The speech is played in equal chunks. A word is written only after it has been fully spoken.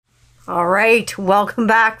All right, welcome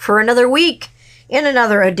back for another week in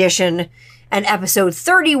another edition and episode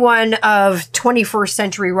 31 of 21st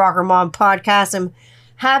Century Rocker Mom podcast. I'm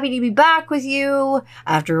happy to be back with you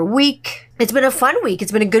after a week. It's been a fun week.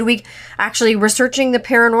 It's been a good week actually researching the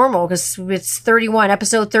paranormal because it's 31,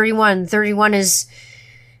 episode 31. 31 is,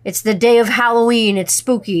 it's the day of Halloween. It's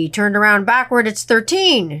spooky. Turned around backward, it's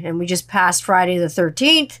 13. And we just passed Friday the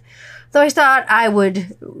 13th. So I thought I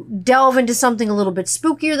would delve into something a little bit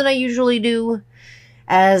spookier than I usually do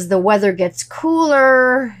as the weather gets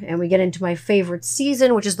cooler and we get into my favorite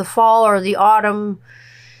season, which is the fall or the autumn.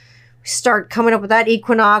 We start coming up with that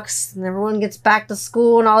equinox and everyone gets back to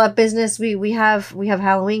school and all that business. We have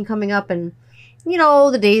Halloween coming up and, you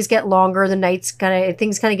know, the days get longer, the nights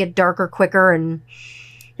things kind of get darker quicker and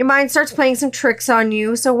your mind starts playing some tricks on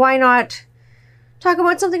you. So why not talk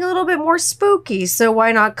about something a little bit more spooky? So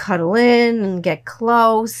why not cuddle in and get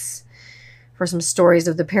close for some stories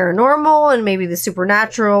of the paranormal and maybe the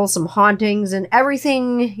supernatural, some hauntings and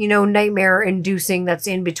everything, you know, nightmare inducing that's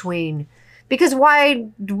in between. Because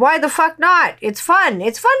why the fuck not? It's fun.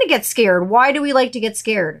 It's fun to get scared. Why do we like to get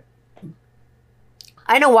scared?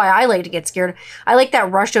 I know why I like to get scared. I like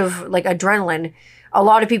that rush of like adrenaline. A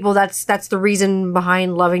lot of people, that's the reason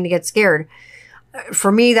behind loving to get scared.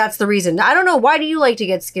 For me, that's the reason. I don't know. Why do you like to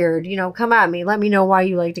get scared? You know, come at me. Let me know why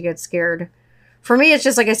you like to get scared. For me, it's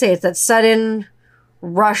just like I say, it's that sudden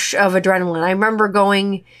rush of adrenaline. I remember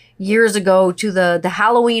going years ago to the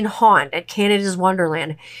Halloween haunt at Canada's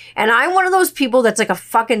Wonderland. And I'm one of those people that's like a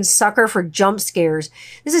fucking sucker for jump scares.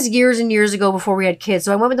 This is years and years ago before we had kids.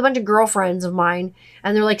 So I went with a bunch of girlfriends of mine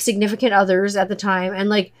and they're like significant others at the time. And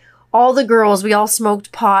like all the girls, we all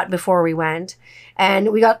smoked pot before we went.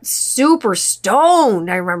 And we got super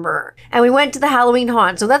stoned, I remember. And we went to the Halloween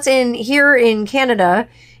haunt. So that's here in Canada.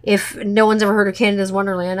 If no one's ever heard of Canada's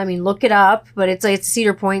Wonderland, I mean, look it up. But it's a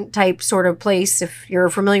Cedar Point type sort of place, if you're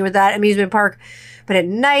familiar with that amusement park. But at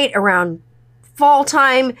night, around fall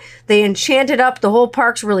time, they enchanted up. The whole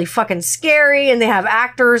park's really fucking scary. And they have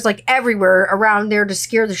actors like everywhere around there to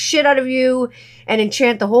scare the shit out of you and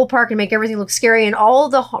enchant the whole park and make everything look scary. And all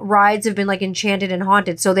the rides have been like enchanted and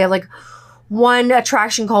haunted. So they have like one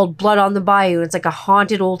attraction called Blood on the Bayou. It's like a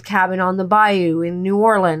haunted old cabin on the bayou in New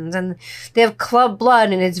Orleans. And they have Club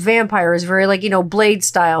Blood and it's vampires, very like, you know, Blade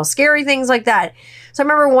style, scary things like that. So I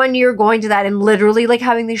remember one year going to that and literally like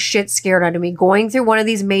having this shit scared out of me, going through one of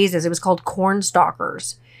these mazes. It was called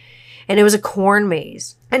Cornstalkers. And it was a corn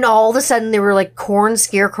maze. And all of a sudden there were like corn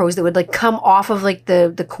scarecrows that would like come off of like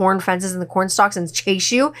the corn fences and the corn stalks and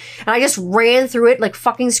chase you. And I just ran through it like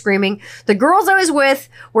fucking screaming. The girls I was with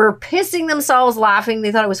were pissing themselves laughing.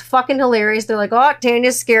 They thought it was fucking hilarious. They're like, oh,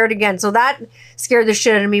 Tanya's scared again. So that scared the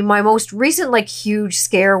shit out of me. My most recent like huge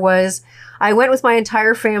scare was I went with my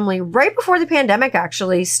entire family right before the pandemic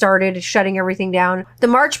actually started shutting everything down. The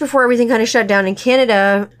March before everything kind of shut down in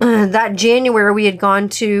Canada, that January we had gone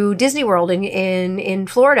to Disney World in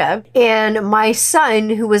Florida. And my son,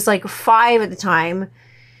 who was like 5 at the time,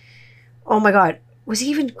 oh my God, was he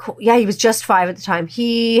even cool? Yeah, he was just 5 at the time.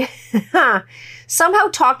 He somehow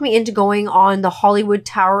talked me into going on the Hollywood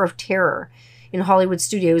Tower of Terror in Hollywood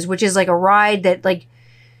Studios, which is like a ride that like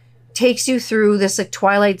takes you through this like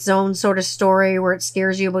Twilight Zone sort of story where it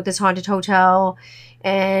scares you about this haunted hotel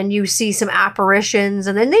and you see some apparitions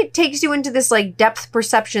and then it takes you into this like depth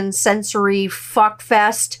perception sensory fuck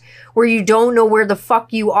fest where you don't know where the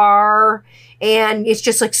fuck you are and it's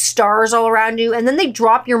just like stars all around you and then they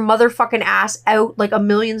drop your motherfucking ass out like a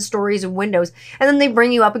million stories of windows and then they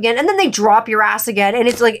bring you up again and then they drop your ass again and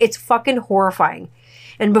it's like it's fucking horrifying.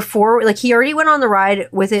 And before, like he already went on the ride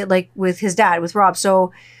with it, like with his dad, with Rob,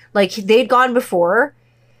 so like they'd gone before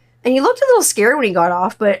and he looked a little scared when he got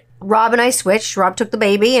off, but Rob and I switched. Rob took the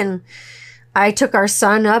baby and I took our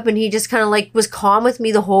son up and he just kind of like was calm with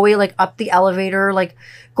me the whole way, like up the elevator, like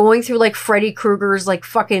going through like Freddy Krueger's like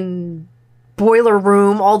fucking boiler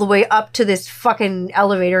room all the way up to this fucking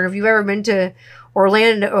elevator. And if you've ever been to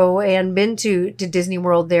Orlando and been to Disney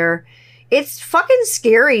World there, it's fucking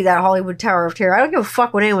scary, that Hollywood Tower of Terror. I don't give a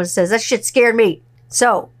fuck what anyone says. That shit scared me.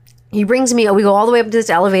 So he brings me, we go all the way up to this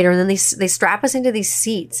elevator and then they strap us into these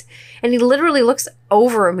seats. And he literally looks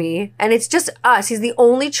over at me and it's just us. He's the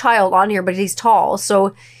only child on here, but he's tall.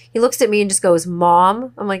 So he looks at me and just goes,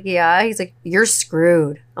 Mom? I'm like, yeah. He's like, you're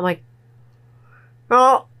screwed. I'm like,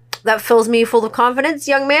 well, that fills me full of confidence,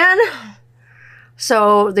 young man.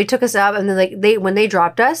 So they took us up and then like when they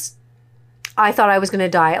dropped us, I thought I was going to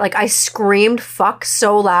die. Like I screamed fuck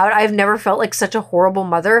so loud. I've never felt like such a horrible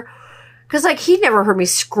mother. Because, like, he'd never heard me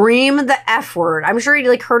scream the F word. I'm sure he'd,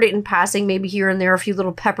 like, heard it in passing, maybe here and there, a few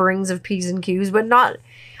little pepperings of P's and Q's, but not...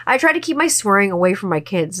 I try to keep my swearing away from my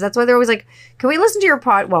kids. That's why they're always like, can we listen to your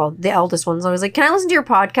well, the eldest one's always like, can I listen to your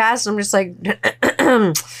podcast? And I'm just like,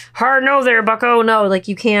 hard no there, bucko. No, like,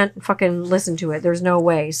 you can't fucking listen to it. There's no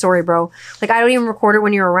way. Sorry, bro. Like, I don't even record it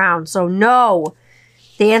when you're around. So no.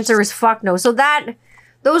 The answer is fuck no. So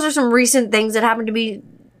those are some recent things that happen to be,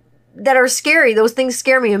 that are scary. Those things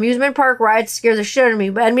scare me. Amusement park rides scare the shit out of me.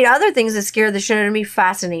 But I mean, other things that scare the shit out of me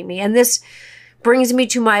fascinate me. And this brings me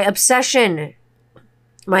to my obsession,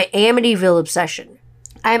 my Amityville obsession.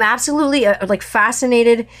 I am absolutely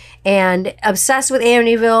fascinated and obsessed with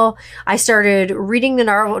Amityville. I started reading the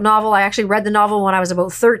novel. I actually read the novel when I was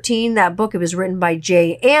about 13. That book, it was written by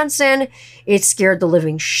Jay Anson. It scared the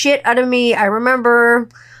living shit out of me. I remember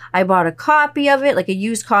I bought a copy of it, like a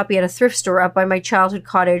used copy at a thrift store up by my childhood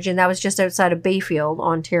cottage, and that was just outside of Bayfield,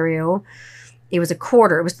 Ontario. It was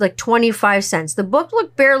 $0.25. It was like 25 cents. The book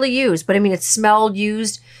looked barely used, but I mean, it smelled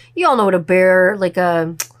used. You all know what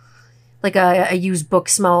a used book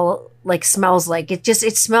smells like.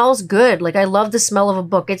 It smells good. Like, I love the smell of a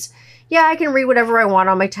book. I can read whatever I want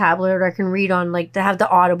on my tablet, or I can read on, like, to have the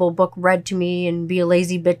Audible book read to me and be a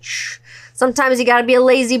lazy bitch. Sometimes you gotta be a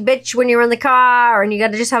lazy bitch when you're in the car, and you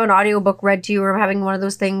gotta just have an audiobook read to you, or I'm having one of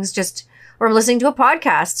those things or I'm listening to a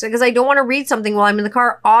podcast, because I don't want to read something while I'm in the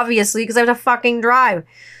car, obviously, because I have to fucking drive.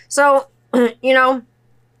 So,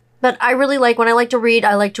 but I really when I like to read,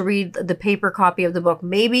 I like to read the paper copy of the book.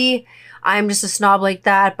 Maybe I'm just a snob like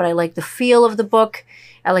that, but I like the feel of the book.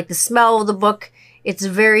 I like the smell of the book. It's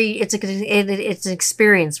an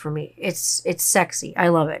experience for me. It's sexy. I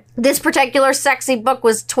love it. This particular sexy book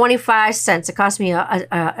was 25 cents. It cost me a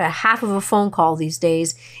half of a phone call these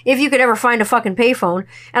days, if you could ever find a fucking payphone.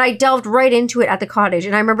 And I delved right into it at the cottage.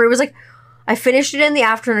 And I remember it was like, I finished it in the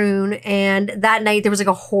afternoon, and that night there was like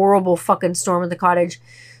a horrible fucking storm at the cottage.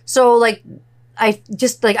 So like, I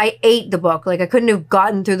ate the book. Like, I couldn't have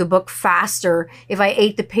gotten through the book faster if I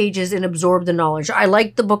ate the pages and absorbed the knowledge. I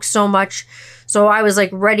liked the book so much. So I was like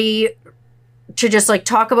ready to just like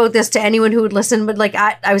talk about this to anyone who would listen. But like,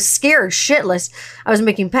 I was scared shitless. I was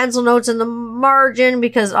making pencil notes in the margin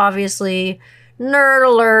because obviously, nerd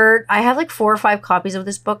alert. I have like 4 or 5 copies of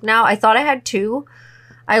this book now. I thought I had 2.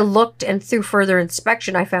 I looked, and through further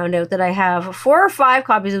inspection, I found out that I have 4 or 5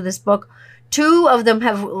 copies of this book. 2 of them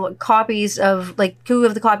have copies of, like, 2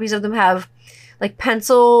 of the copies of them have, like,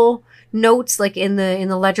 pencil notes, like, in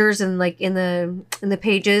the ledgers and, like, in the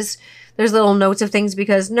pages. There's little notes of things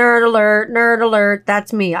because nerd alert,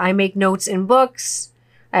 that's me. I make notes in books.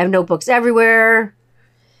 I have notebooks everywhere.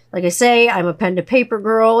 Like I say, I'm a pen to paper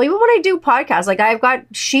girl. Even when I do podcasts, like, I've got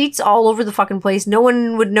sheets all over the fucking place. No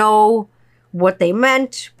one would know what they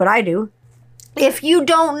meant, but I do. If you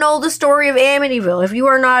don't know the story of Amityville, if you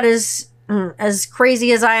are not as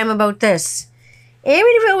crazy as I am about this,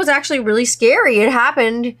 Amityville was actually really scary. It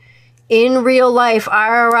happened in real life,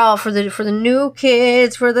 IRL, for the new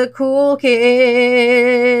kids, for the cool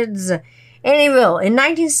kids. Amityville, in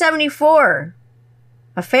 1974,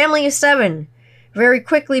 a family of 7 very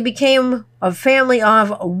quickly became a family of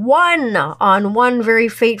 1 on one very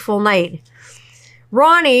fateful night.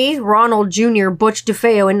 Ronald Jr. Butch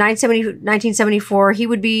DeFeo, in 1974, he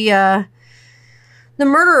would be the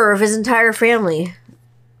murderer of his entire family.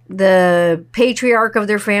 The patriarch of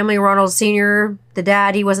their family, Ronald Sr., the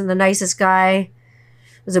dad, he wasn't the nicest guy.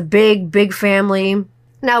 It was a big family.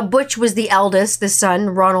 Now, Butch was the eldest, the son,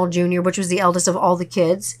 Ronald Jr. Butch was the eldest of all the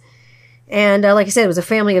kids. And like I said, it was a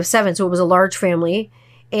family of 7, so it was a large family.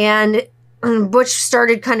 And Butch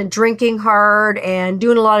started kind of drinking hard and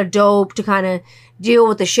doing a lot of dope to kind of deal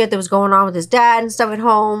with the shit that was going on with his dad and stuff at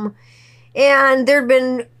home. And there'd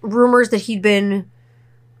been rumors that he'd been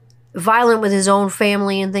violent with his own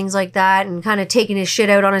family and things like that, and kind of taking his shit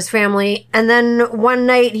out on his family. And then one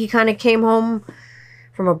night he kind of came home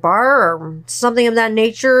from a bar or something of that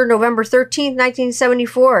nature, November 13th,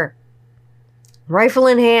 1974. Rifle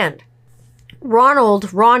in hand.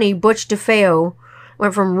 Ronnie Butch DeFeo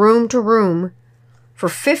went from room to room for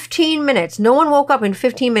 15 minutes. No one woke up in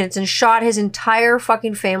 15 minutes, and shot his entire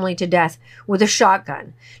fucking family to death with a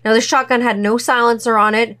shotgun. Now, the shotgun had no silencer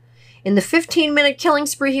on it. In the 15-minute killing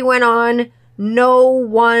spree he went on, no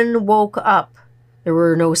one woke up. There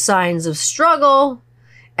were no signs of struggle.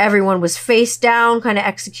 Everyone was face down, kind of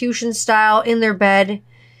execution style, in their bed.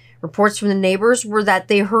 Reports from the neighbors were that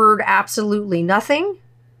they heard absolutely nothing.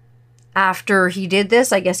 After he did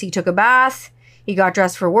this, I guess he took a bath. He got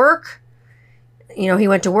dressed for work. He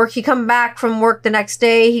went to work. He come back from work the next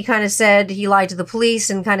day. He kind of said, he lied to the police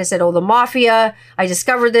and kind of said, oh, the mafia, I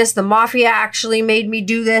discovered this. The mafia actually made me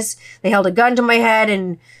do this. They held a gun to my head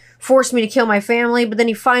and forced me to kill my family. But then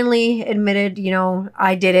he finally admitted,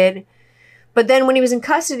 I did it. But then when he was in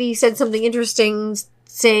custody, he said something interesting,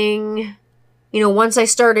 saying, once I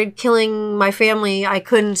started killing my family, I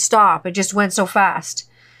couldn't stop. It just went so fast.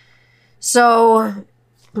 So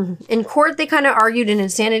in court, they kind of argued an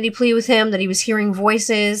insanity plea with him, that he was hearing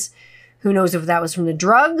voices. Who knows if that was from the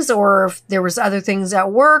drugs or if there was other things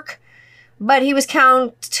at work. But he was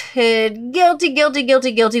counted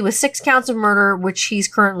guilty with 6 counts of murder, which he's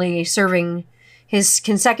currently serving his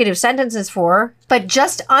consecutive sentences for. But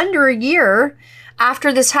just under a year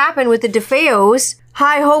after this happened with the DeFeos,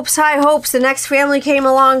 high hopes, the next family came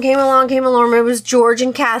along. It was George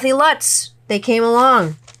and Kathy Lutz. They came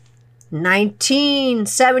along.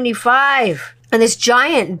 1975. And this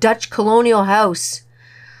giant Dutch colonial house.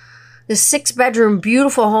 This 6-bedroom,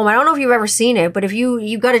 beautiful home. I don't know if you've ever seen it, but if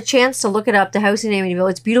you got a chance to look it up, the house in Amityville,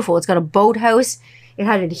 it's beautiful. It's got a boathouse. It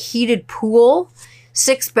had a heated pool,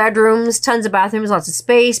 6 bedrooms, tons of bathrooms, lots of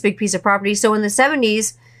space, big piece of property. So in the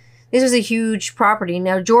 70s, this was a huge property.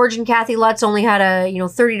 Now, George and Kathy Lutz only had a,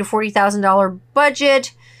 $30,000 to $40,000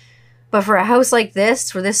 budget. But for a house like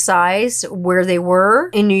this, for this size, where they were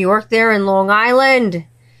in New York there in Long Island,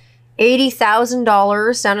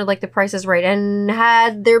 $80,000 sounded like the price is right. And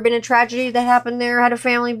had there been a tragedy that happened there, had a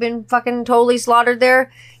family been fucking totally slaughtered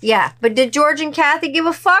there? Yeah. But did George and Kathy give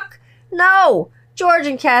a fuck? No. George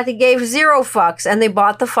and Kathy gave 0 fucks, and they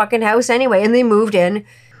bought the fucking house anyway, and they moved in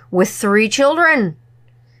with 3 children.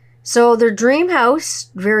 So their dream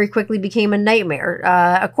house very quickly became a nightmare.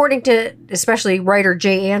 According to especially writer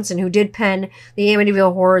Jay Anson, who did pen the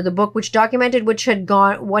Amityville Horror, the book, which documented what had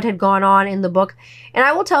gone on in the book. And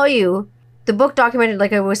I will tell you, the book documented,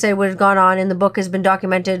 like I always say, what had gone on in the book has been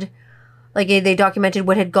documented. Like they documented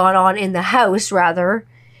what had gone on in the house, rather.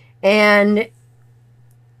 And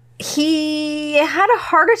he had a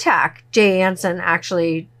heart attack, Jay Anson,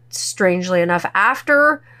 actually, strangely enough,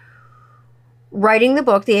 after writing the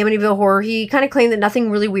book, The Amityville Horror. He kind of claimed that nothing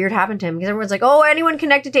really weird happened to him, because everyone's like, oh, anyone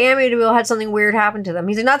connected to Amityville had something weird happen to them.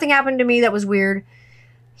 He's like, nothing happened to me that was weird.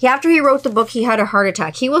 After he wrote the book, he had a heart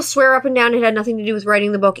attack. He will swear up and down it had nothing to do with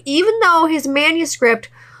writing the book, even though his manuscript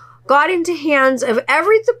got into hands of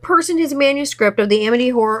every person his manuscript of the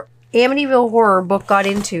Amityville Horror book got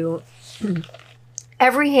into.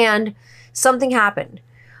 Every hand, something happened.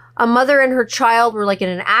 A mother and her child were like in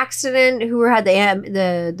an accident, who had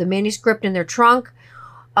the manuscript in their trunk.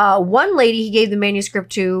 One lady he gave the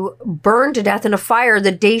manuscript to burned to death in a fire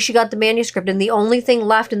the day she got the manuscript, and the only thing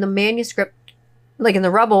left in the manuscript, like in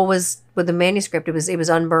the rubble, was with the manuscript. It was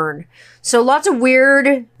unburned. So lots of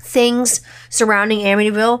weird things surrounding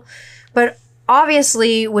Amityville, but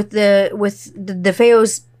obviously with the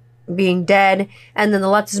DeFeos being dead and then the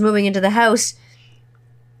Lutzes moving into the house,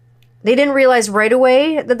 they didn't realize right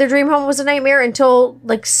away that their dream home was a nightmare until,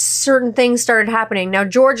 like, certain things started happening. Now,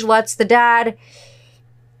 George Lutz, the dad,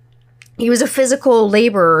 he was a physical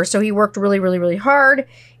laborer, so he worked really, really, really hard,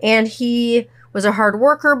 and he was a hard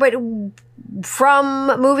worker, but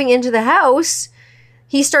from moving into the house,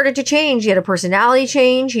 he started to change. He had a personality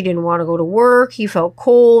change. He didn't want to go to work. He felt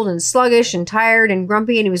cold and sluggish and tired and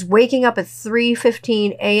grumpy, and he was waking up at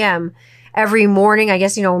 3:15 a.m. every morning, I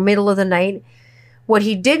guess, middle of the night. What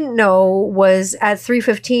he didn't know was at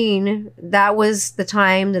 3:15, that was the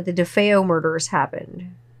time that the DeFeo murders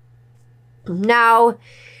happened. Now,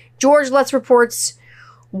 George Lutz reports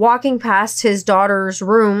walking past his daughter's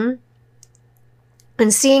room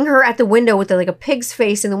and seeing her at the window with a pig's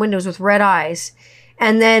face in the windows with red eyes.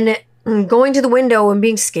 And then going to the window and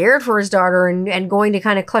being scared for his daughter and going to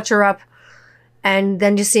kind of clutch her up, and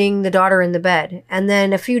then just seeing the daughter in the bed. And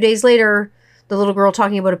then a few days later, the little girl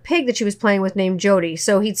talking about a pig that she was playing with named Jody.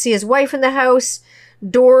 So he'd see his wife in the house,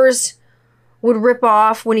 doors would rip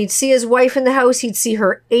off. When he'd see his wife in the house, he'd see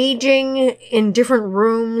her aging in different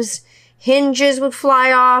rooms. Hinges would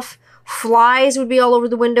fly off. Flies would be all over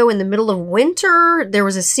the window. In the middle of winter, there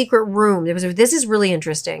was a secret room. This is really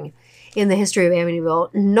interesting in the history of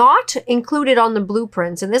Amityville. Not included on the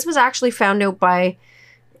blueprints. And this was actually found out by,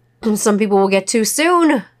 some people will get to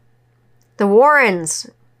soon, the Warrens.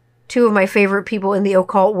 2 of my favorite people in the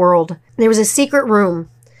occult world. There was a secret room,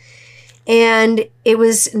 and it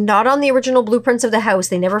was not on the original blueprints of the house.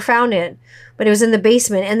 They never found it, but it was in the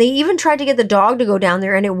basement, and they even tried to get the dog to go down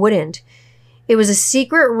there, and it wouldn't. It was a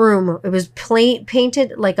secret room. It was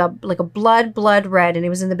painted like a blood red, and it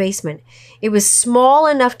was in the basement. It was small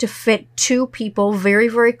enough to fit 2 people very,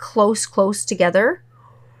 very close together,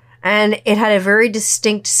 and it had a very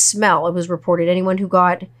distinct smell. It was reported anyone who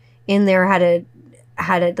got in there had a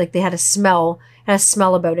smell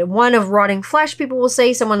about it. One of rotting flesh, people will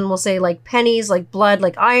say. Someone will say like pennies, like blood,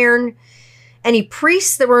 like iron. Any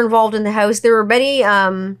priests that were involved in the house, there were many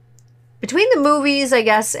between the movies, I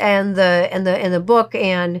guess, and the book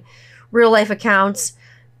and real life accounts,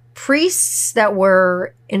 priests that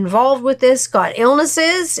were involved with this got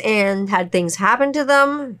illnesses and had things happen to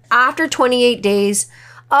them. After 28 days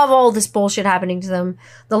of all this bullshit happening to them,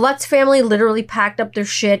 the Lutz family literally packed up their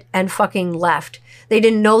shit and fucking left. They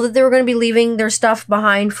didn't know that they were going to be leaving their stuff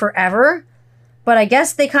behind forever, but I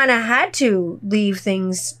guess they kind of had to leave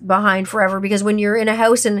things behind forever, because when you're in a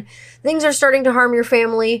house and things are starting to harm your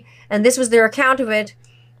family, and this was their account of it,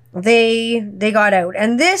 they got out.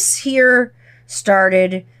 And this here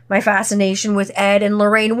started my fascination with Ed and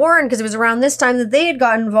Lorraine Warren, because it was around this time that they had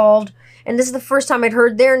got involved, and this is the first time I'd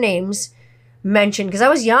heard their names mentioned, because I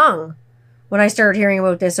was young when I started hearing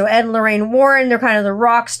about this. So Ed and Lorraine Warren, they're kind of the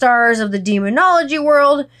rock stars of the demonology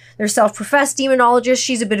world. They're self-professed demonologists.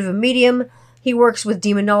 She's a bit of a medium. He works with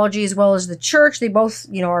demonology as well as the church. They both,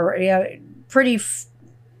 are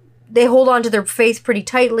they hold on to their faith pretty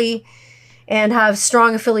tightly and have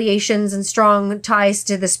strong affiliations and strong ties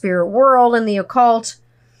to the spirit world and the occult.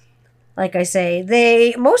 Like I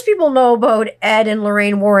say, most people know about Ed and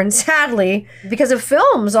Lorraine Warren, sadly, because of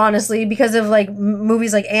films, honestly, because of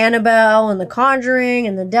movies like Annabelle and The Conjuring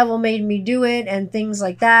and The Devil Made Me Do It and things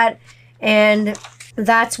like that. And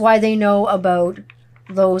that's why they know about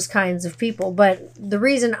those kinds of people. But the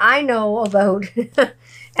reason I know about Ed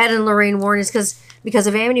and Lorraine Warren is because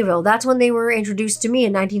of Amityville. That's when they were introduced to me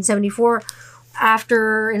in 1975,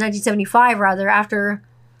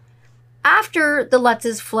 after the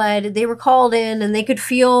Lutzes fled. They were called in and they could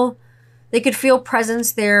feel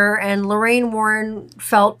presence there, and Lorraine Warren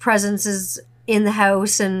felt presences in the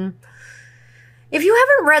house. And if you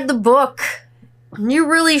haven't read the book, you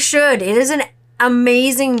really should. It is an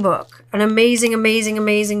amazing book. An amazing, amazing,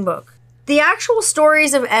 amazing book. The actual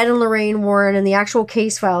stories of Ed and Lorraine Warren and the actual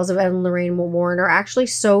case files of Ed and Lorraine Warren are actually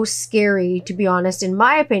so scary, to be honest, in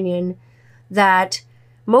my opinion, that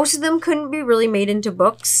most of them couldn't be really made into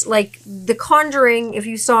books. Like The Conjuring, if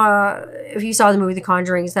you saw the movie The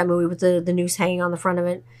Conjuring, it's that movie with the noose hanging on the front of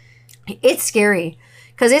it. It's scary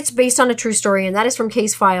because it's based on a true story, and that is from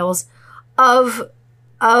case files of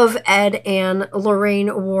Ed and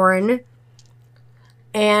Lorraine Warren.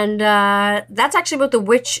 And that's actually about the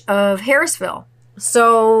Witch of Harrisville.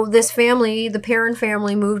 So this family, the Perron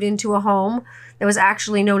family, moved into a home that was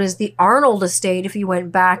actually known as the Arnold Estate. If you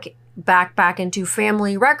went back into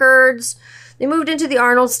family records, they moved into the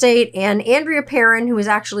Arnold Estate, and Andrea Perron, who was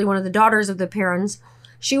actually one of the daughters of the Perrons,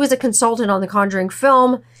 she was a consultant on the Conjuring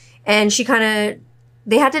film, and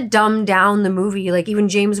they had to dumb down the movie. Like, even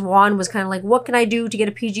James Wan was kind of like, what can I do to get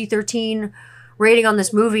a PG-13 rating on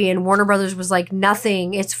this movie? And Warner Brothers was like,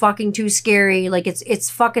 nothing. It's fucking too scary. Like, it's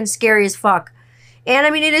fucking scary as fuck. And I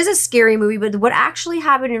mean, it is a scary movie, but what actually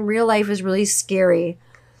happened in real life is really scary.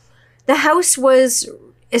 The house was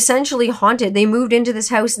essentially haunted. They moved into this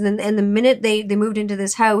house, and the minute they moved into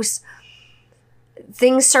this house,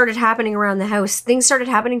 things started happening around the house. Things started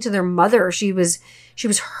happening to their mother. She was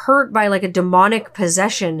hurt by like a demonic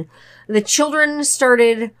possession. The children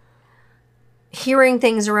started hearing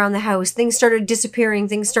things around the house. Things started disappearing.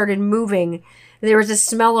 Things started moving. There was a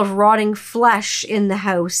smell of rotting flesh in the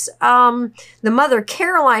house. The mother,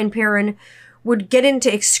 Caroline Perron, would get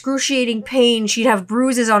into excruciating pain. She'd have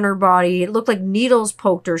bruises on her body. It looked like needles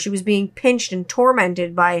poked her. She was being pinched and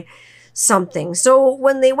tormented by something. So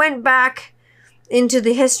when they went back into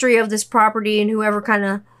the history of this property and whoever kind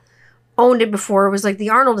of owned it before, it was like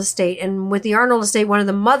the Arnold Estate. And with the Arnold Estate, one of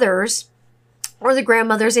the mothers or the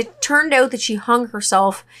grandmothers, it turned out that she hung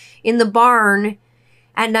herself in the barn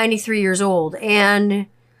at 93 years old. And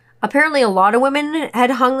apparently a lot of women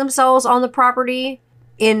had hung themselves on the property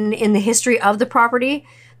in the history of the property.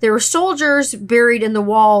 There were soldiers buried in the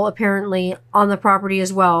wall, apparently, on the property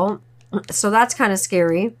as well. So that's kind of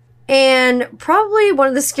scary. And probably one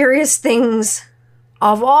of the scariest things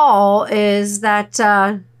of all is that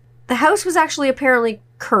the house was actually apparently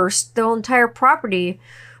cursed. The entire property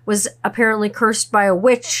was apparently cursed by a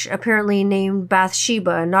witch, apparently named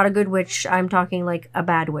Bathsheba. Not a good witch. I'm talking like a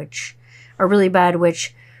bad witch. A really bad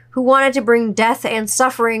witch who wanted to bring death and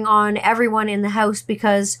suffering on everyone in the house,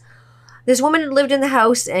 because this woman had lived in the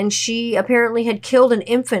house and she apparently had killed an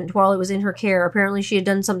infant while it was in her care. Apparently she had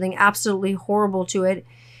done something absolutely horrible to it,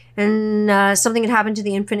 and something had happened to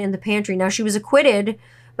the infant in the pantry. Now, she was acquitted,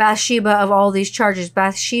 Bathsheba, of all these charges.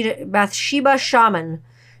 Bathsheba Shaman.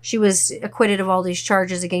 She was acquitted of all these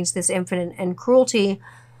charges against this infant and cruelty.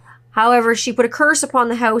 However, she put a curse upon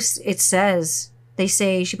the house, it says. They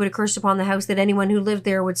say she put a curse upon the house that anyone who lived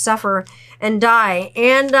there would suffer and die.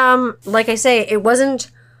 And like I say, it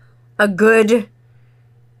wasn't a good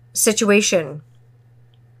situation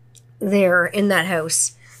there in that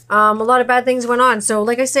house. A lot of bad things went on. So,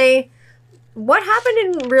 like I say, what happened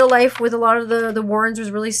in real life with a lot of the Warrens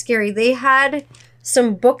was really scary. They had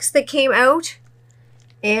some books that came out,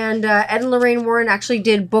 and Ed and Lorraine Warren actually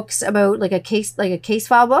did books about like a case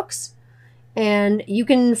file books, and you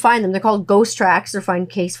can find them. They're called Ghost Tracks. They're find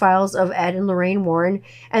case files of Ed and Lorraine Warren,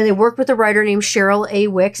 and they work with a writer named Cheryl A.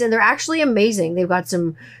 Wicks, and they're actually amazing. They've got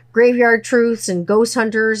some graveyard truths and ghost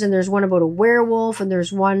hunters, and there's one about a werewolf, and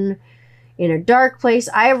there's one in a dark place.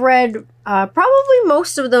 I've read probably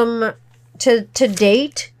most of them to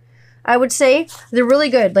date, I would say. They're really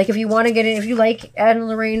good. Like, if you want to get in, if you like Ed and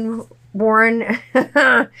Lorraine Warren,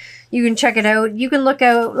 you can check it out. You can look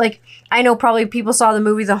out, like, I know probably people saw the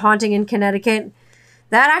movie The Haunting in Connecticut.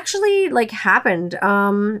 That actually, like, happened.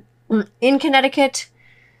 In Connecticut,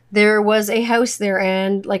 there was a house there,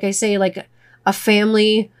 and like I say, like, a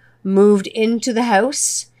family moved into the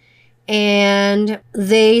house, and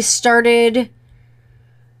they started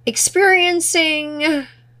experiencing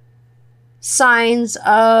signs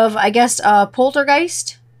of, I guess, a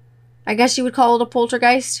poltergeist. I guess you would call it a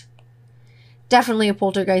poltergeist. Definitely a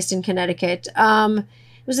poltergeist in Connecticut. It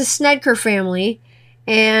was a Snedker family,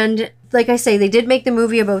 and like I say, they did make the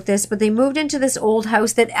movie about this, but they moved into this old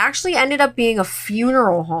house that actually ended up being a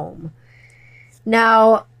funeral home.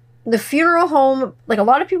 Now, the funeral home, like, a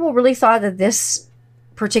lot of people really thought that this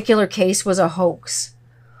particular case was a hoax.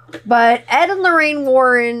 But Ed and Lorraine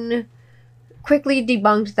Warren quickly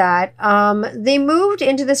debunked that. They moved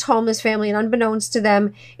into this home, this family, and unbeknownst to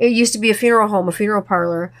them, it used to be a funeral home, a funeral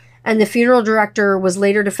parlor. And the funeral director was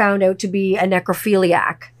later found out to be a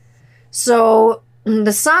necrophiliac. So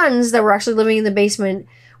the sons that were actually living in the basement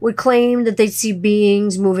would claim that they'd see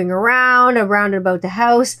beings moving around and about the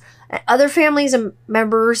house. Other families and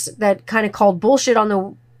members that kind of called bullshit on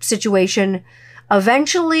the situation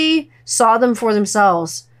eventually saw them for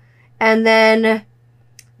themselves. And then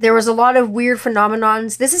there was a lot of weird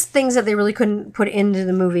phenomenons. This is things that they really couldn't put into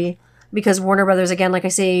the movie because Warner Brothers, again, like I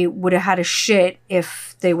say, would have had a shit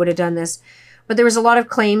if they would have done this. But there was a lot of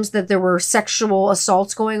claims that there were sexual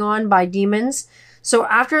assaults going on by demons. So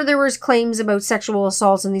after there was claims about sexual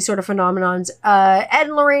assaults and these sort of phenomenons, Ed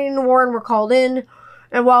and Lorraine Warren were called in.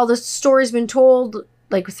 And while the story's been told,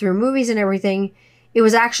 like, through movies and everything, it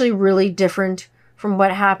was actually really different from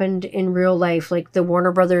what happened in real life. Like, the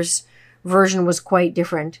Warner Brothers version was quite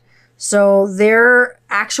different. So their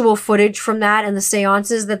actual footage from that and the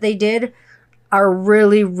seances that they did are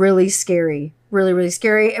really, really scary. Really, really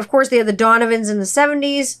scary. Of course, they had the Donovans in the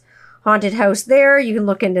 70s. Haunted house there. You can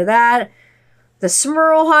look into that. The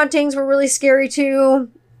Smurl hauntings were really scary too.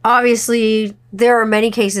 Obviously, there are many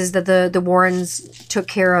cases that the Warrens took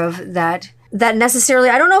care of that necessarily,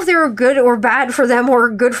 I don't know if they were good or bad for them, or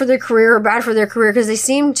good for their career or bad for their career, because they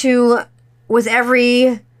seem to, with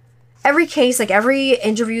every case, like every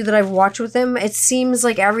interview that I've watched with them, it seems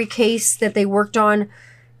like every case that they worked on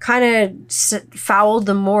kind of fouled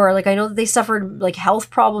them more. Like, I know that they suffered like health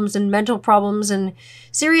problems and mental problems and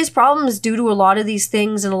serious problems due to a lot of these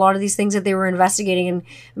things, and a lot of these things that they were investigating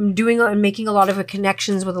and doing and making a lot of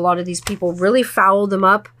connections with a lot of these people really fouled them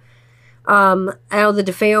up. I know the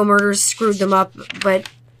DeFeo murders screwed them up, but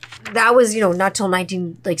that was, not till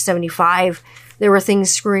 1975. There were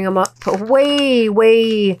things screwing them up way,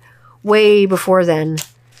 way, way before then.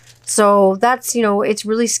 So that's, it's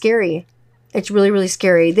really scary. It's really, really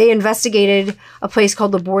scary. They investigated a place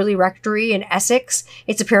called the Borley Rectory in Essex.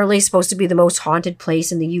 It's apparently supposed to be the most haunted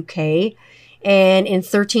place in the UK. And in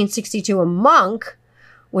 1362, a monk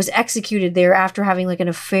was executed there after having like an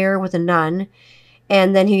affair with a nun.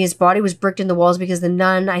 And then his body was bricked in the walls because the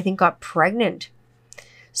nun, I think, got pregnant.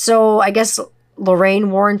 So I guess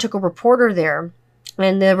Lorraine Warren took a reporter there.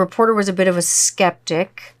 And the reporter was a bit of a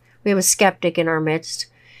skeptic. We have a skeptic in our midst.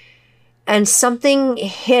 And something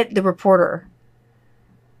hit the reporter.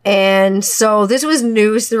 And so this was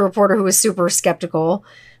news to the reporter, who was super skeptical.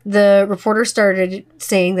 The reporter started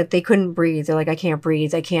saying that they couldn't breathe. They're like, I can't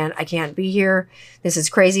breathe. I can't be here. This is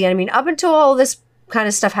crazy. I mean, up until all this kind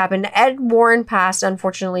of stuff happened, Ed Warren passed,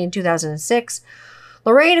 unfortunately, in 2006.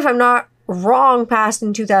 Lorraine, if I'm not wrong, passed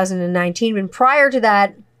in 2019. And prior to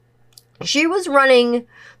that, she was running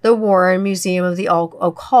the Warren Museum of the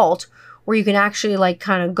Occult, where you can actually like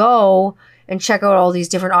kind of go and check out all these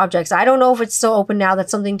different objects. I don't know if it's still open now.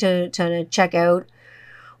 That's something to check out.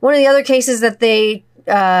 One of the other cases that they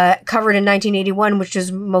covered in 1981, which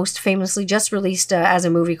was most famously just released as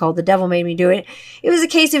a movie called The Devil Made Me Do It. It was a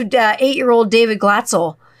case of 8-year-old David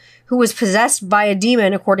Glatzel, who was possessed by a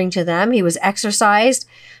demon, according to them. He was exorcised.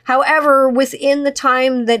 However, within the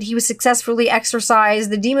time that he was successfully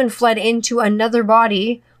exorcised, the demon fled into another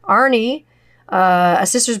body, Arnie, a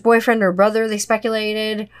sister's boyfriend or brother, they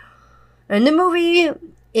speculated. In the movie,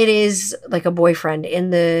 it is like a boyfriend.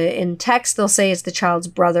 In text, they'll say it's the child's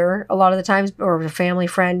brother a lot of the times, or a family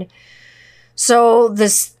friend. So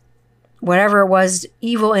this, whatever it was,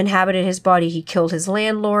 evil inhabited his body. He killed his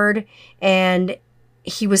landlord, and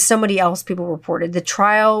he was somebody else, people reported. The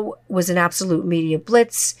trial was an absolute media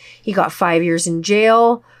blitz. He got 5 years in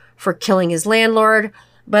jail for killing his landlord.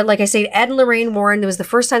 But like I said, Ed and Lorraine Warren, it was the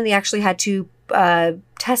first time they actually had to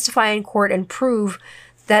testify in court and prove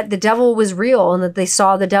that the devil was real and that they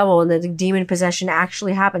saw the devil and that the demon possession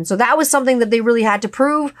actually happened. So that was something that they really had to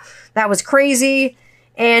prove. That was crazy.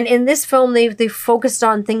 And in this film, they focused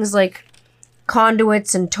on things like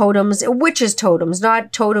conduits and totems, witches' totems,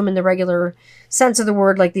 not totem in the regular sense of the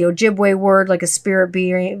word, like the Ojibwe word, like a spirit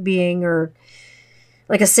being or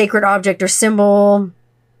like a sacred object or symbol,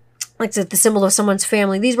 like the symbol of someone's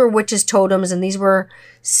family. These were witches' totems, and these were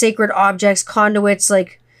sacred objects, conduits.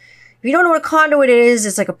 Like, if you don't know what a conduit is,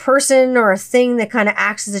 it's like a person or a thing that kind of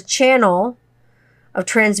acts as a channel of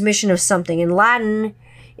transmission of something. In Latin,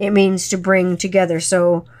 it means to bring together.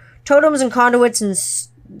 So totems and conduits and,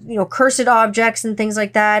 cursed objects and things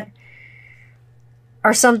like that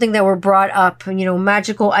are something that were brought up,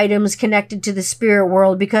 magical items connected to the spirit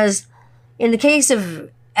world. Because in the case of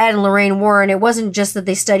Ed and Lorraine Warren, it wasn't just that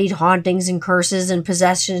they studied hauntings and curses and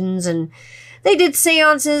possessions, and they did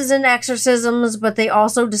seances and exorcisms, but they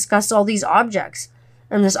also discussed all these objects.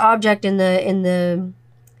 And this object in the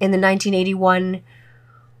 1981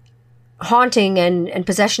 haunting and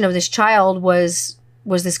possession of this child was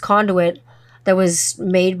this conduit that was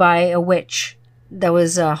made by a witch that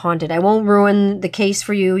was haunted. I won't ruin the case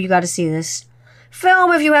for you. You got to see this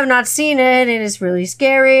film if you have not seen it. It is really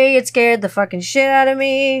scary. It scared the fucking shit out of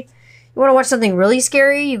me. You want to watch something really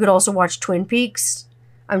scary? You could also watch Twin Peaks.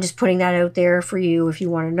 I'm just putting that out there for you if you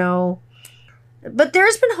want to know. But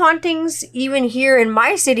there's been hauntings even here in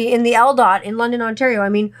my city, in the LDOT in London, Ontario. I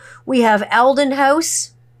mean, we have Eldon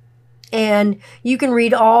House, and you can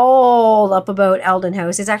read all up about Eldon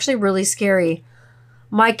House. It's actually really scary.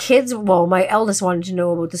 My eldest wanted to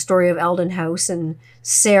know about the story of Eldon House and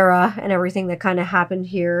Sarah and everything that kind of happened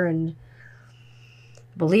here. And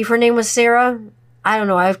I believe her name was Sarah. I don't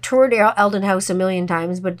know. I've toured Eldon House a million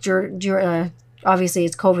times, but obviously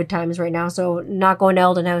it's COVID times right now, so not going to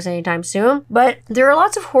Eldon House anytime soon. But there are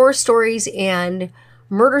lots of horror stories and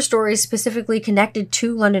murder stories specifically connected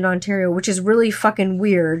to London, Ontario, which is really fucking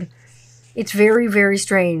weird. It's very, very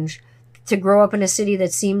strange to grow up in a city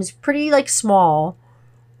that seems pretty small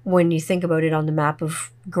when you think about it on the map of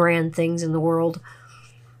grand things in the world.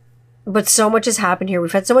 But so much has happened here.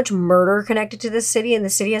 We've had so much murder connected to this city, and the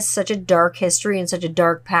city has such a dark history and such a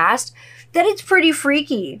dark past that it's pretty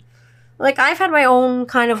freaky. I've had my own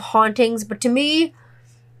kind of hauntings, but to me,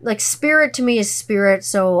 spirit to me is spirit,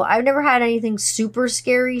 so I've never had anything super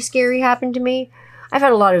scary happen to me. I've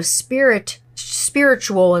had a lot of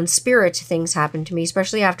spiritual and spirit things happen to me,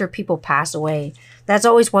 especially after people pass away. That's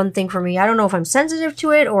always one thing for me. I don't know if I'm sensitive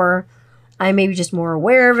to it or I may be just more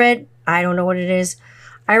aware of it. I don't know what it is.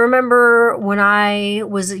 I remember when I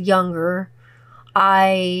was younger, when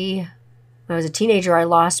I was a teenager, I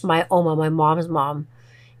lost my Oma, my mom's mom.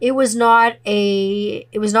 It was not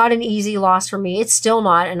an easy loss for me. It's still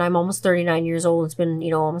not, and I'm almost 39 years old. It's been,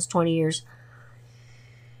 almost 20 years.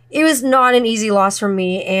 It was not an easy loss for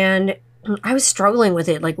me, and I was struggling with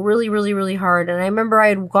it, really, really, really hard. And I remember I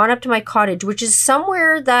had gone up to my cottage, which is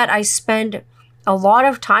somewhere that I spend a lot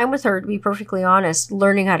of time with her, to be perfectly honest,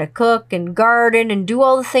 learning how to cook and garden and do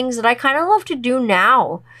all the things that I kind of love to do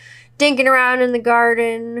now. Dinking around in the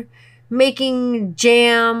garden, making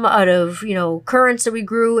jam out of, currants that we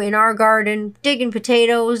grew in our garden, digging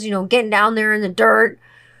potatoes, getting down there in the dirt,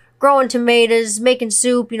 growing tomatoes, making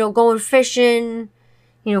soup, going fishing,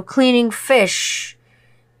 cleaning fish,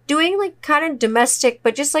 doing kind of domestic,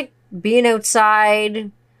 but just being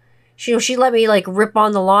outside. She let me rip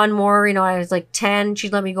on the lawnmower. I was 10.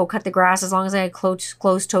 She'd let me go cut the grass as long as I had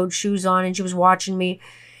closed-toed shoes on, and she was watching me.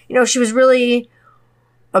 She was really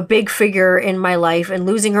a big figure in my life, and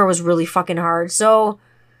losing her was really fucking hard. So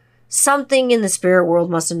something in the spirit world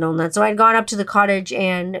must have known that. So I'd gone up to the cottage,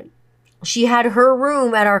 and she had her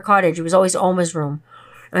room at our cottage. It was always Oma's room.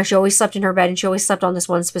 And she always slept in her bed, and she always slept on this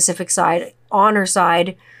one specific side, on her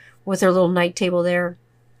side, with her little night table there.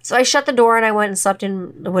 So I shut the door, and I went and slept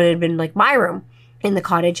in what had been my room in the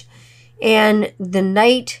cottage. And the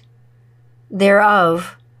night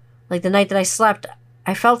thereof, the night that I slept,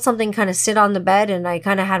 I felt something kind of sit on the bed, and I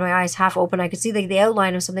kind of had my eyes half open. I could see the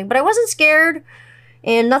outline of something, but I wasn't scared,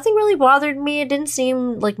 and nothing really bothered me. It didn't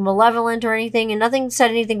seem malevolent or anything, and nothing said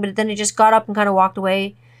anything, but then it just got up and kind of walked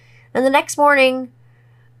away. And the next morning,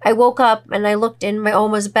 I woke up and I looked in my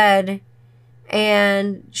Oma's bed,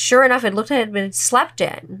 and sure enough, it looked like it had been slept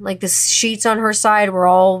in. Like the sheets on her side were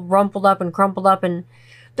all rumpled up and crumpled up, and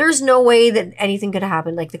there's no way that anything could have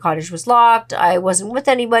happened. Like the cottage was locked. I wasn't with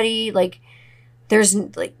anybody. Like there's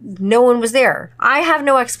like no one was there. I have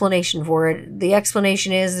no explanation for it. The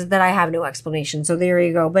explanation is that I have no explanation. So there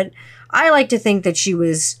you go. But I like to think that she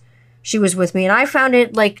was with me, and I found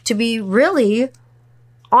it like to be really,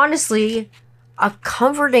 honestly, a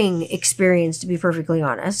comforting experience, to be perfectly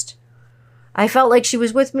honest. I felt like she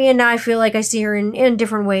was with me, and now I feel like I see her in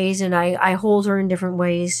different ways, and I hold her in different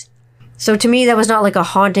ways. So to me, that was not like a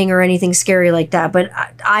haunting or anything scary like that. But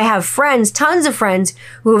I have friends, tons of friends,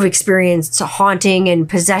 who have experienced haunting and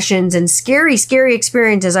possessions and scary, scary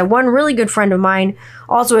experiences. I have one really good friend of mine,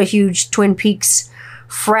 also a huge Twin Peaks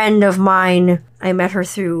friend of mine. I met her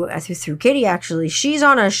through Kitty, actually. She's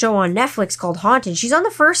on a show on Netflix called Haunted. She's on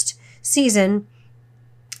the first season,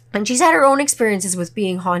 and she's had her own experiences with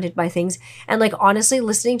being haunted by things. And like, honestly,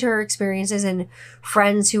 listening to her experiences and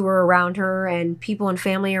friends who were around her and people and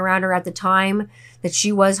family around her at the time that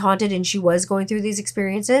she was haunted and she was going through these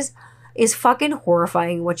experiences is fucking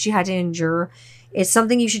horrifying what she had to endure. It's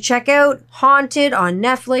something you should check out. Haunted on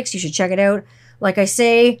Netflix. You should check it out. Like I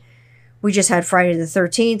say, we just had Friday the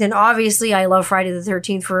 13th. And obviously I love Friday the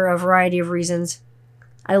 13th for a variety of reasons.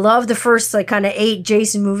 I love the first like kind of 8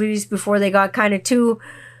 Jason movies before they got kind of too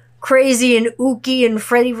crazy and ooky, and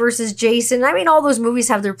Freddy versus Jason. I mean, all those movies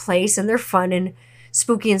have their place and they're fun and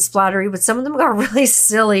spooky and splattery, but some of them got really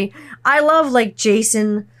silly. I love like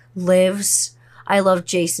Jason Lives. I love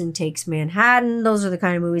Jason Takes Manhattan. Those are the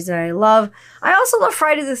kind of movies that I love. I also love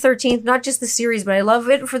Friday the 13th, not just the series, but I love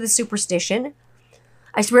it for the superstition.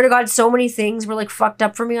 I swear to God, so many things were like fucked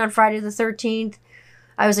up for me on Friday the 13th.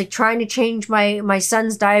 I was like trying to change my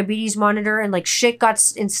son's diabetes monitor, and like shit got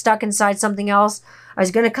stuck inside something else. I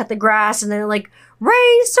was going to cut the grass, and then like,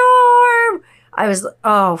 rainstorm! I was,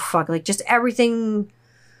 oh fuck, like just everything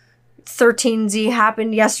 13Z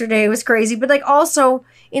happened yesterday. It was crazy. But like also,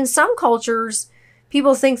 in some cultures,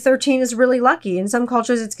 people think 13 is really lucky. In some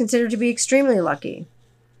cultures, it's considered to be extremely lucky.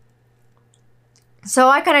 So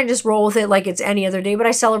I kind of just roll with it like it's any other day, but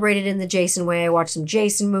I celebrated in the Jason way. I watched some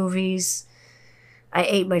Jason movies. I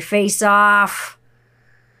ate my face off.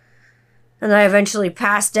 And I eventually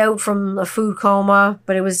passed out from a food coma,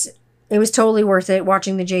 but it was totally worth it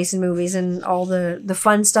watching the Jason movies and all the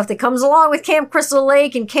fun stuff that comes along with Camp Crystal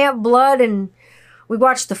Lake and Camp Blood. And we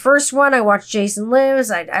watched the first one. I watched Jason Lives.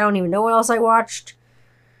 I don't even know what else I watched.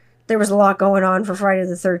 There was a lot going on for Friday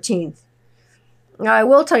the 13th. Now, I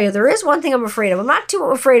will tell you, there is one thing I'm afraid of. I'm not too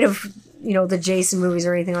afraid of, the Jason movies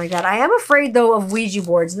or anything like that. I am afraid, though, of Ouija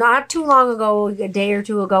boards. Not too long ago, a day or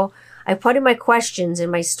two ago, I put in my questions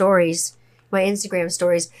in my stories, my Instagram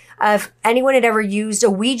stories, if anyone had ever used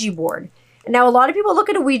a Ouija board. And now a lot of people look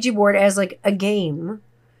at a Ouija board as like a game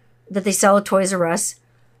that they sell at Toys R Us.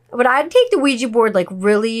 But I'd take the Ouija board like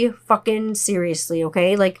really fucking seriously,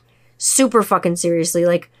 okay? Like super fucking seriously.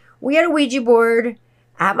 Like we had a Ouija board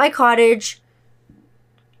at my cottage.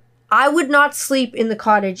 I would not sleep in the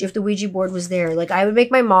cottage if the Ouija board was there. Like I would make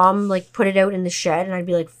my mom like put it out in the shed, and I'd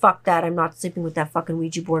be like, fuck that. I'm not sleeping with that fucking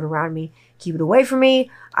Ouija board around me. Keep it away from me.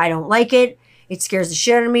 I don't like it. It scares the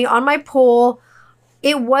shit out of me. On my poll,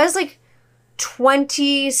 it was like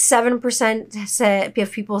 27%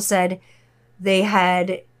 of people said they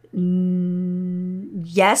had,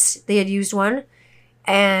 yes, they had used one.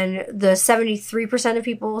 And the 73% of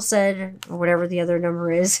people said, or whatever the other number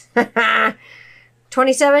is,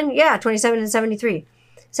 27? Yeah, 27 and 73.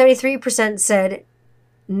 73% said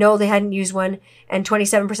no, they hadn't used one, and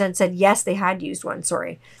 27% said yes, they had used one.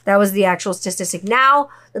 Sorry. That was the actual statistic. Now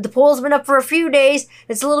that the poll's been up for a few days,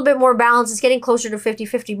 it's a little bit more balanced. It's getting closer to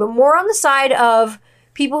 50-50, but more on the side of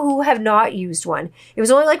people who have not used one. It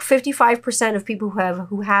was only like 55% of people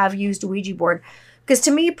who have used a Ouija board. Because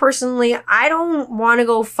to me personally, I don't want to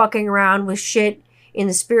go fucking around with shit in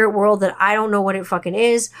the spirit world that I don't know what it fucking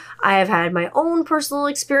is. I have had my own personal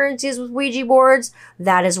experiences with Ouija boards.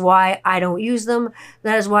 That is why I don't use them.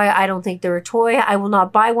 That is why I don't think they're a toy. I will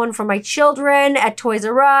not buy one for my children at Toys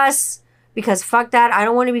R Us, because fuck that. I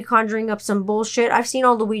don't want to be conjuring up some bullshit. I've seen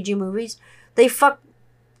all the Ouija movies. They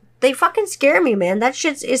fucking scare me, man. That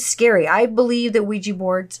shit is scary. I believe that Ouija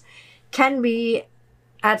boards can be,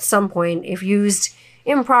 at some point, if used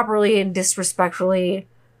improperly and disrespectfully,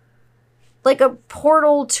 like a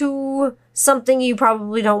portal to something you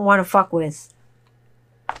probably don't want to fuck with.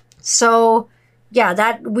 So, yeah,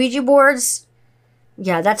 that Ouija boards,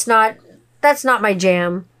 yeah, that's not my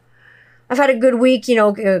jam. I've had a good week,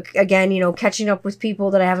 again, catching up with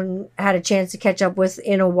people that I haven't had a chance to catch up with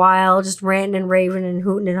in a while, just ranting and raving and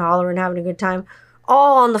hooting and hollering, having a good time,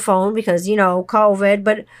 all on the phone because, COVID.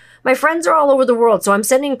 But my friends are all over the world, so I'm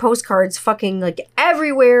sending postcards fucking like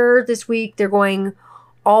everywhere this week. They're going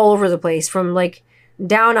all over the place, from like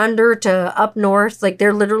down under to up north. Like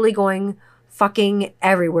they're literally going fucking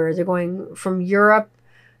everywhere. They're going from Europe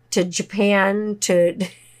to Japan to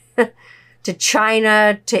to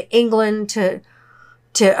China, to England,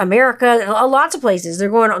 to America, lots of places. They're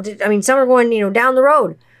going, I mean, some are going, down the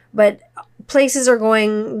road, but places are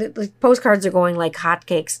going, the postcards are going like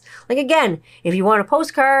hotcakes. Like, again, if you want a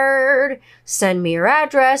postcard, send me your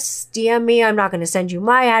address, DM me. I'm not going to send you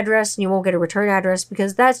my address, and you won't get a return address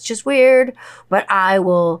because that's just weird, but I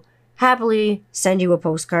will happily send you a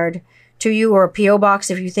postcard to you, or a P.O.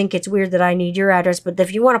 box if you think it's weird that I need your address. But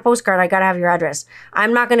if you want a postcard, I gotta have your address.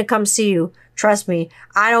 I'm not gonna come see you. Trust me.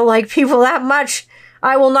 I don't like people that much.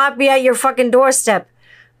 I will not be at your fucking doorstep.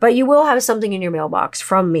 But you will have something in your mailbox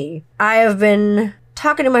from me. I have been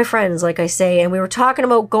talking to my friends, like I say, and we were talking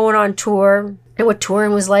about going on tour and what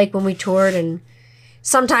touring was like when we toured, and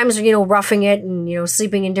sometimes, roughing it and,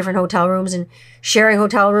 sleeping in different hotel rooms and sharing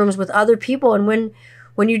hotel rooms with other people. And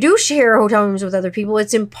when you do share hotel rooms with other people,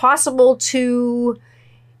 it's impossible to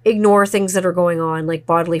ignore things that are going on, like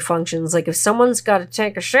bodily functions. Like if someone's got to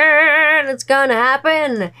take a shit, it's gonna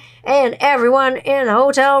happen. And everyone in the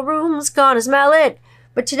hotel room's gonna smell it.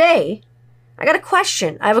 But today, I got a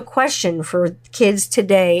question. I have a question for kids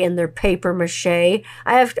today and their paper mache. I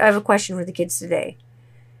have a question for the kids today.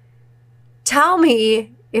 Tell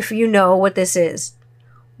me if you know what this is.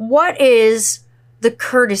 What is the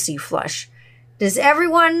courtesy flush? Does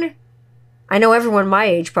everyone, I know everyone my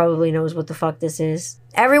age probably knows what the fuck this is.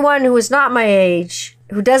 Everyone who is not my age,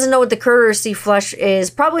 who doesn't know what the courtesy flush is,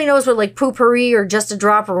 probably knows what like Poo-Pourri or Just a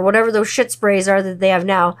Drop or whatever those shit sprays are that they have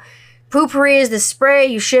now. Poo-Pourri is the spray,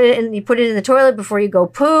 you shit it and you put it in the toilet before you go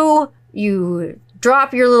poo. You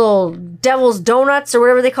drop your little devil's donuts or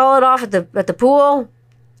whatever they call it off at the pool.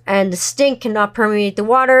 And the stink cannot permeate the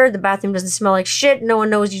water. The bathroom doesn't smell like shit. No one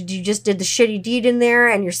knows you just did the shitty deed in there,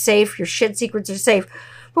 and you're safe. Your shit secrets are safe.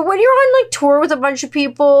 But when you're on like tour with a bunch of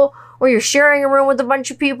people, or you're sharing a room with a bunch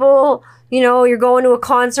of people, you're going to a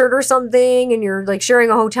concert or something, and you're like sharing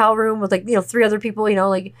a hotel room with like, 3 other people,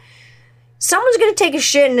 like someone's going to take a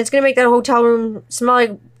shit and it's going to make that hotel room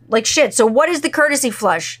smell like shit. So what is the courtesy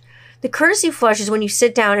flush? The courtesy flush is when you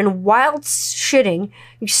sit down and while shitting,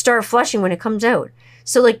 you start flushing when it comes out.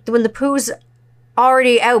 So, like, when the poo's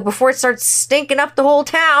already out, before it starts stinking up the whole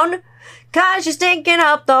town, 'cause you're stinking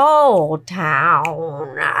up the whole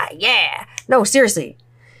town. Yeah. No, seriously.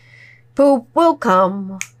 Poop will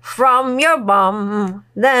come from your bum,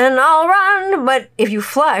 then I'll run. But if you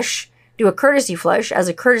flush, do a courtesy flush as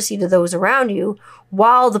a courtesy to those around you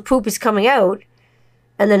while the poop is coming out,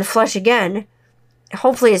 and then flush again,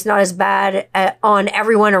 hopefully it's not as bad on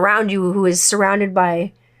everyone around you who is surrounded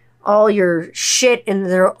by all your shit, and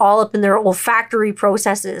they're all up in their olfactory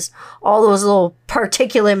processes, all those little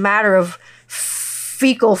particulate matter of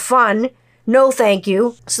fecal fun. No, thank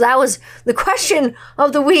you. So that was the question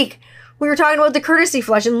of the week. We were talking about the courtesy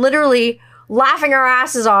flush and literally laughing our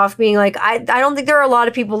asses off, being like, I don't think there are a lot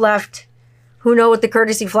of people left who know what the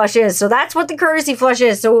courtesy flush is. So that's what the courtesy flush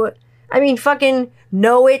is. So, I mean, fucking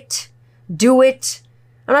know it, do it.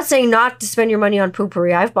 I'm not saying not to spend your money on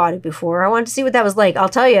Poo-Pourri. I've bought it before. I wanted to see what that was like. I'll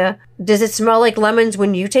tell you. Does it smell like lemons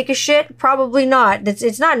when you take a shit? Probably not.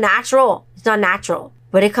 It's not natural. It's not natural.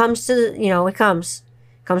 But it comes to, it comes.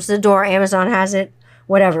 It comes to the door. Amazon has it.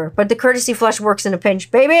 Whatever. But the courtesy flush works in a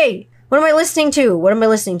pinch. Baby! What am I listening to? Well,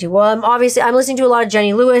 I'm listening to a lot of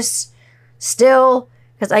Jenny Lewis still.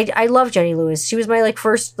 Because I love Jenny Lewis. She was my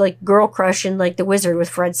first girl crush in The Wizard with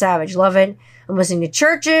Fred Savage. Love it. I'm listening to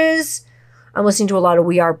Churches. I'm listening to a lot of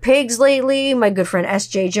We Are Pigs lately. My good friend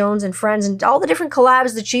S.J. Jones and Friends, and all the different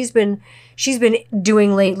collabs that she's been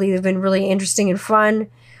doing lately. They've been really interesting and fun.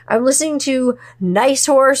 I'm listening to Nice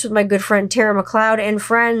Horse with my good friend Tara McLeod and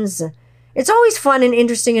Friends. It's always fun and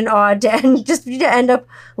interesting and odd to end up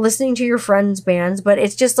listening to your friends' bands, but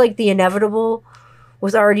it's just like the inevitable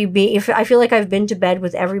with already being. If I feel like I've been to bed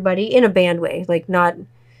with everybody in a band way, not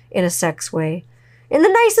in a sex way, in the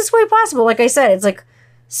nicest way possible. Like I said, it's like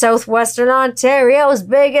Southwestern Ontario's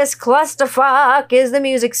biggest clusterfuck is the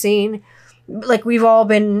music scene. We've all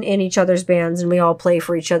been in each other's bands and we all play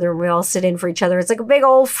for each other and we all sit in for each other. It's like a big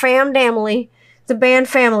old family. It's a band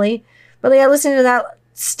family. But yeah, listening to that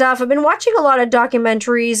stuff. I've been watching a lot of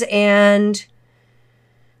documentaries, and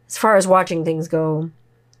as far as watching things go,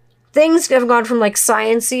 things have gone from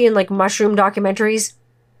sciencey and mushroom documentaries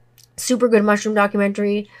Super good mushroom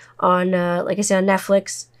documentary on, like I said, on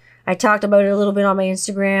Netflix. I talked about it a little bit on my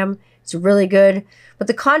Instagram. It's really good. But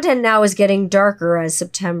the content now is getting darker as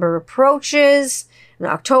September approaches and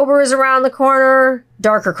October is around the corner.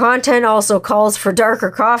 Darker content also calls for darker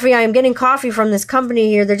coffee. I am getting coffee from this company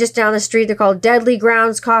here. They're just down the street. They're called Deadly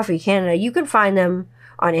Grounds Coffee Canada. You can find them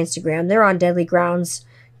on Instagram. They're on Deadly Grounds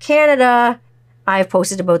Canada. I've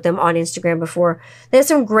posted about them on Instagram before. They have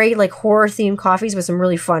some great like horror themed coffees with some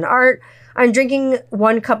really fun art. I'm drinking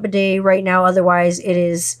 1 cup a day right now. Otherwise, it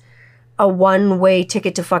is a one-way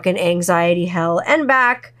ticket to fucking anxiety hell and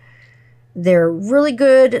back. They're really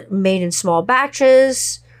good, made in small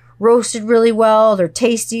batches, roasted really well. They're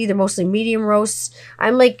tasty. They're mostly medium roasts.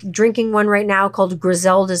 I'm like drinking one right now called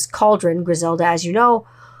Griselda's Cauldron. Griselda, as you know,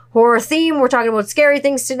 horror theme. We're talking about scary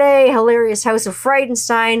things today. Hilarious House of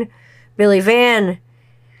Frightenstein. Billy Van.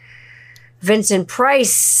 Vincent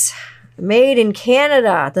Price. Made in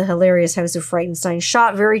Canada, The Hilarious House of Frightenstein.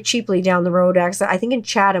 Shot very cheaply down the road, actually. I think in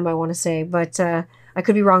Chatham, I want to say. But I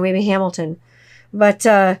could be wrong. Maybe Hamilton. But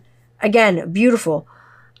again, beautiful.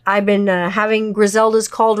 I've been having Griselda's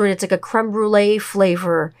Cauldron. It's like a creme brulee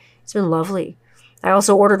flavor. It's been lovely. I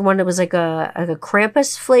also ordered one that was like a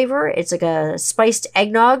Krampus flavor. It's like a spiced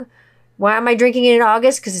eggnog. Why am I drinking it in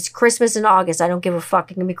August? Because it's Christmas in August. I don't give a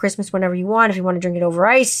fuck. It can be Christmas whenever you want if you want to drink it over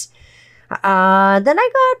ice. Then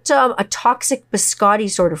I got a toxic biscotti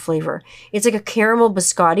sort of flavor. It's like a caramel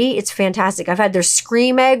biscotti. It's fantastic. I've had their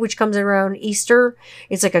Scream Egg, which comes around Easter.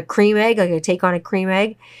 It's like a cream egg, like a take on a cream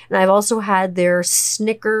egg. And I've also had their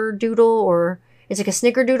Snickerdoodle, or it's like a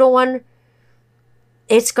Snickerdoodle one.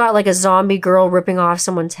 It's got like a zombie girl ripping off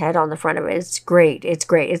someone's head on the front of it. It's great. It's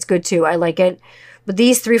great. It's good too. I like it. But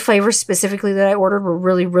these 3 flavors specifically that I ordered were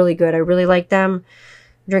really, really good. I really like them.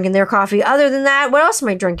 Drinking their coffee. Other than that, what else am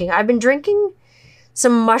I drinking? I've been drinking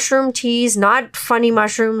some mushroom teas, not funny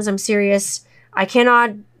mushrooms. I'm serious. I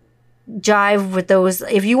cannot jive with those.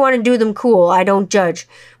 If you want to do them, cool. I don't judge.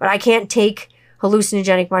 But I can't take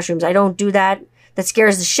hallucinogenic mushrooms. I don't do that. That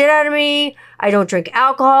scares the shit out of me. I don't drink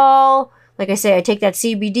alcohol. Like I say, I take that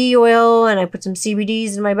CBD oil and I put some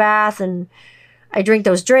CBDs in my bath and I drink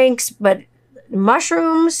those drinks. But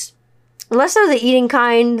mushrooms, unless they're the eating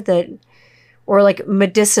kind that, or like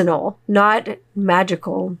medicinal, not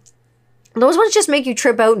magical, those ones just make you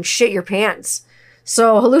trip out and shit your pants.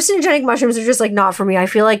 So hallucinogenic mushrooms are just like not for me. I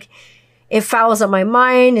feel like it fouls up my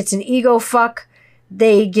mind. It's an ego fuck.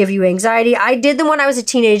 They give you anxiety. I did them when I was a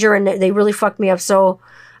teenager and they really fucked me up. So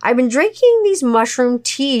I've been drinking these mushroom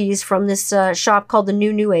teas from this shop called the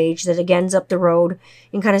New Age that again is up the road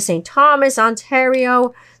in kind of St. Thomas,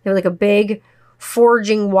 Ontario. They're like a big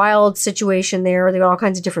foraging wild situation there. They got all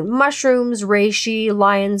kinds of different mushrooms, reishi,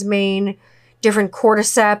 lion's mane, different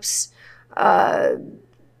cordyceps,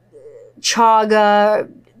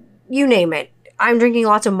 chaga, you name it. I'm drinking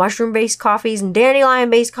lots of mushroom-based coffees and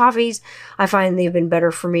dandelion-based coffees. I find they've been better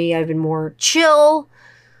for me. I've been more chill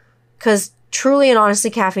because truly and honestly,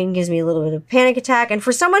 caffeine gives me a little bit of a panic attack. And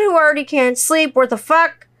for someone who already can't sleep, what the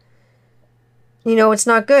fuck? You know, it's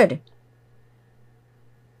not good.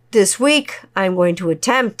 This week, I'm going to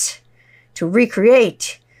attempt to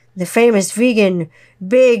recreate the famous vegan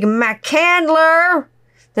Big Mac Candler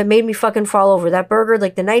that made me fucking fall over. That burger,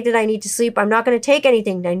 like the night that I need to sleep, I'm not going to take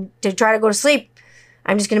anything to try to go to sleep.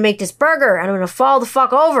 I'm just going to make this burger and I'm going to fall the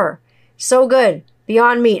fuck over. So good.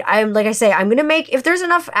 Beyond Meat. Like I say, I'm going to make, if there's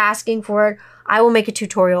enough asking for it, I will make a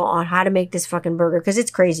tutorial on how to make this fucking burger because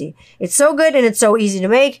it's crazy. It's so good and it's so easy to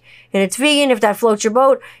make and it's vegan. If that floats your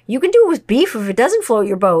boat, you can do it with beef if it doesn't float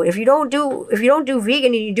your boat. If you don't do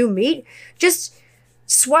vegan and you do meat, just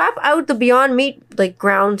swap out the Beyond Meat like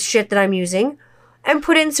ground shit that I'm using and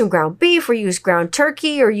put in some ground beef or use ground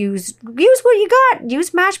turkey or use what you got.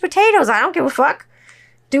 Use mashed potatoes. I don't give a fuck.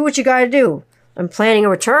 Do what you gotta do. I'm planning a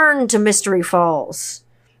return to Mystery Falls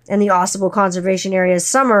and the Ausable Conservation Area's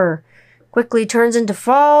summer quickly turns into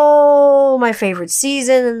fall, my favorite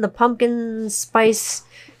season. The pumpkin spice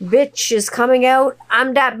bitch is coming out.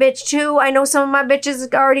 I'm that bitch too. I know some of my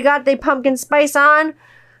bitches already got their pumpkin spice on.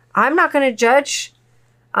 I'm not gonna judge.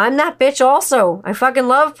 I'm that bitch also. I fucking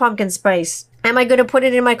love pumpkin spice. Am I gonna put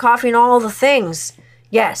it in my coffee and all the things?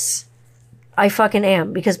 Yes, I fucking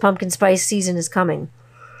am because pumpkin spice season is coming.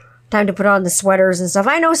 Time to put on the sweaters and stuff.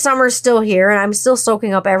 I know summer's still here and I'm still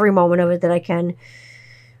soaking up every moment of it that I can.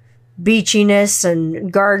 Beachiness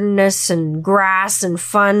and gardenness and grass and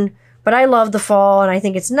fun. But I love the fall and I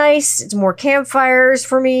think it's nice. It's more campfires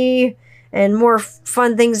for me and more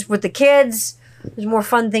fun things with the kids. There's more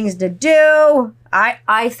fun things to do.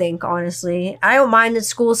 I think, honestly. I don't mind that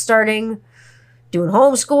school's starting Doing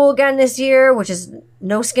homeschool again this year, which is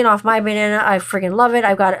no skin off my banana. I freaking love it.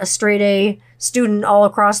 I've got a straight A student all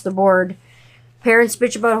across the board. Parents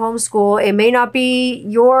bitch about homeschool. It may not be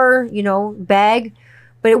your, bag,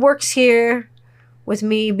 but it works here with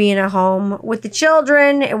me being at home with the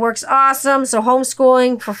children. It works awesome. So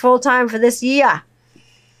homeschooling for full time for this year.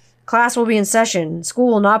 Class will be in session.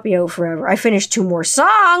 School will not be out forever. I finished 2 more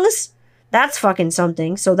songs. That's fucking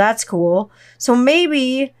something. So that's cool. So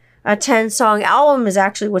maybe a 10-song album is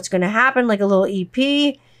actually what's going to happen, like a little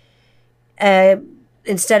EP.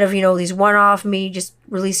 Instead of, these one-off me just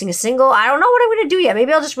releasing a single. I don't know what I'm going to do yet.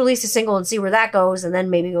 Maybe I'll just release a single and see where that goes, and then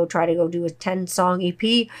maybe try to do a 10-song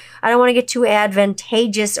EP. I don't want to get too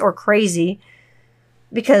advantageous or crazy,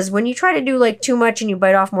 because when you try to do, too much and you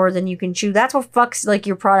bite off more than you can chew, that's what fucks,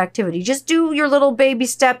 your productivity. Just do your little baby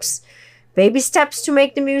steps. Baby steps to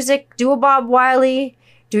make the music. Do a Bob Wiley.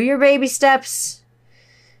 Do your baby steps.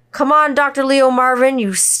 Come on, Dr. Leo Marvin,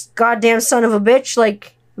 you goddamn son of a bitch.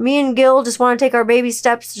 Me and Gil just want to take our baby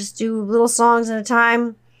steps, just do little songs at a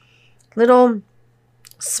time. Little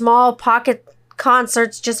small pocket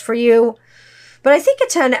concerts just for you. But I think a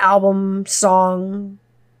 10-album song,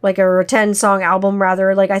 or a 10-song album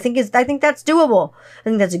rather, I think that's doable. I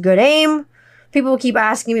think that's a good aim. People keep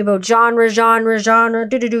asking me about genre,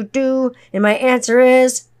 do. And my answer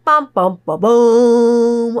is bum, bum, bum,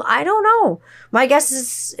 boom. I don't know. My guess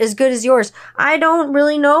is as good as yours. I don't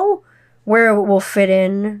really know where it will fit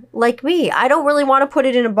in. Like me, I don't really want to put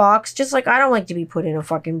it in a box, just like I don't like to be put in a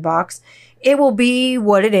fucking box. It will be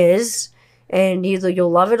what it is, and either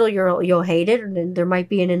you'll love it or you'll hate it, and then there might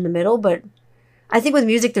be an in the middle. But I think with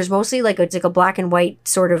music, there's mostly it's a black and white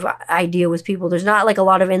sort of idea with people. There's not a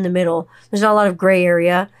lot of in the middle. There's not a lot of gray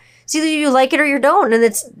area. It's either you like it or you don't,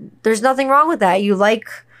 and there's nothing wrong with that. You like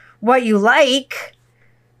what you like.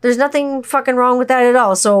 There's nothing fucking wrong with that at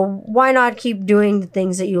all. So why not keep doing the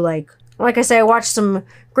things that you like? Like I say, I watched some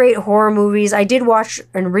great horror movies. I did watch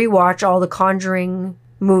and rewatch all the Conjuring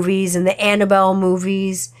movies and the Annabelle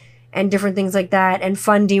movies and different things like that, and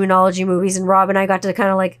fun demonology movies. And Rob and I got to kind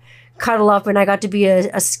of cuddle up, and I got to be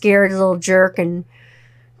a scared little jerk and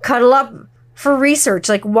cuddle up for research.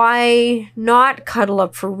 Why not cuddle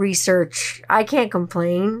up for research? I can't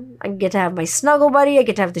complain. I get to have my snuggle buddy. I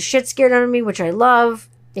get to have the shit scared out of me, which I love.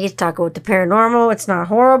 I get to talk about the paranormal. It's not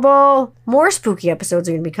horrible. More spooky episodes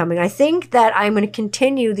are going to be coming. I think that I'm going to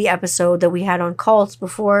continue the episode that we had on cults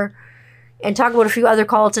before and talk about a few other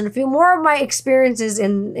cults and a few more of my experiences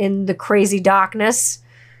in the crazy darkness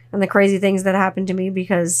and the crazy things that happened to me,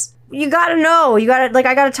 because you gotta know. I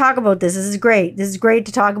gotta talk about this. This is great. This is great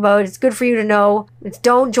to talk about. It's good for you to know.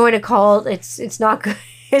 Don't join a cult. It's not good.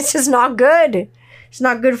 It's just not good. It's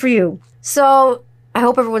not good for you. So I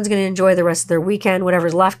hope everyone's going to enjoy the rest of their weekend,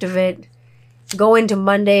 whatever's left of it. Go into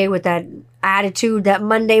Monday with that attitude, that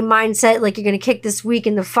Monday mindset, you're going to kick this week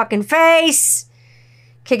in the fucking face.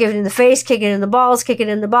 Kick it in the face, kick it in the balls, kick it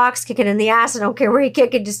in the box, kick it in the ass. I don't care where you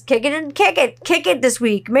kick it, just kick it and kick it. Kick it this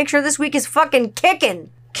week. Make sure this week is fucking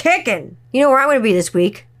kicking. Kicking. You know where I'm going to be this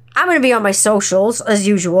week? I'm going to be on my socials, as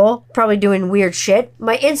usual. Probably doing weird shit.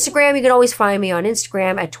 My Instagram, you can always find me on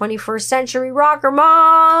Instagram at 21st Century Rocker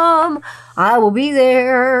Mom. I will be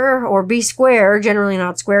there. Or be square. Generally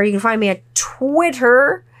not square. You can find me at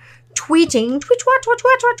Twitter. Tweeting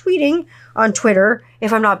on Twitter,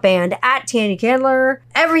 if I'm not banned, at Tanny Candler.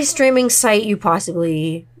 Every streaming site you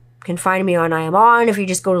possibly can find me on, I am on. If you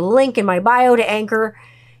just go to the link in my bio to Anchor,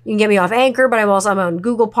 you can get me off Anchor, but I'm on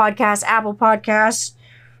Google Podcasts, Apple Podcasts.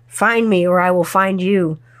 Find me or I will find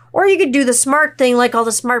you. Or you could do the smart thing like all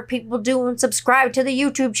the smart people do and subscribe to the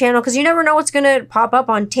YouTube channel, because you never know what's going to pop up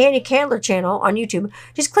on Tanny Candler channel on YouTube.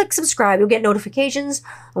 Just click subscribe. You'll get notifications.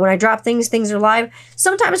 When I drop things are live.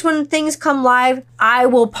 Sometimes when things come live, I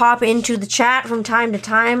will pop into the chat from time to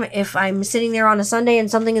time. If I'm sitting there on a Sunday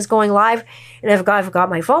and something is going live and I've got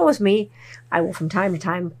my phone with me, I will from time to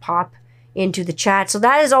time pop into the chat. So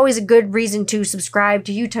that is always a good reason to subscribe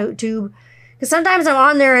to YouTube. Because sometimes I'm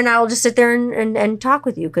on there and I'll just sit there and talk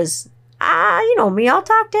with you. Because, you know me, I'll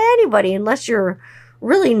talk to anybody unless you're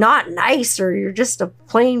really not nice or you're just a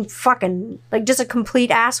plain fucking, just a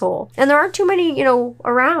complete asshole. And there aren't too many,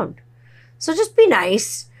 around. So just be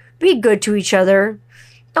nice. Be good to each other.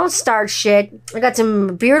 Don't start shit. I got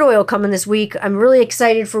some beard oil coming this week. I'm really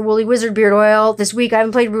excited for Woolly Wizard beard oil this week. I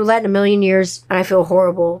haven't played roulette in a million years, and I feel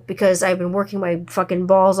horrible because I've been working my fucking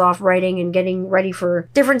balls off writing and getting ready for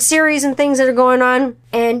different series and things that are going on.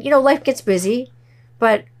 And, life gets busy,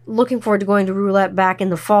 but looking forward to going to roulette back in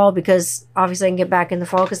the fall, because obviously I can get back in the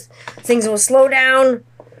fall because things will slow down.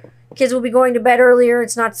 Kids will be going to bed earlier.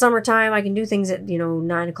 It's not summertime. I can do things at,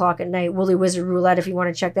 9 o'clock at night. Woolly Wizard Roulette if you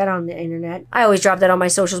want to check that on the internet. I always drop that on my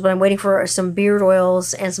socials, but I'm waiting for some beard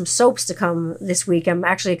oils and some soaps to come this week. I'm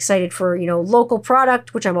actually excited for, local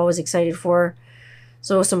product, which I'm always excited for.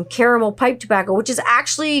 So some caramel pipe tobacco, which is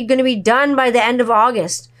actually going to be done by the end of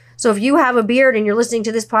August. So if you have a beard and you're listening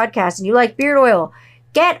to this podcast and you like beard oil,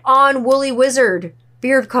 get on Woolly Wizard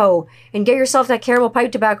Beard Co. and get yourself that caramel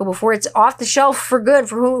pipe tobacco before it's off the shelf for good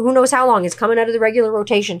for who knows how long. It's coming out of the regular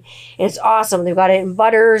rotation. And it's awesome. They've got it in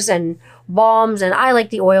butters and balms, and I like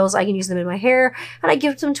the oils. I can use them in my hair, and I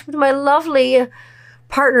give them to my lovely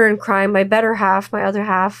partner in crime, my better half, my other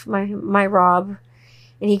half, my Rob,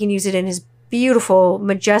 and he can use it in his beautiful,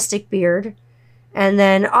 majestic beard. And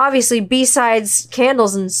then obviously B-Sides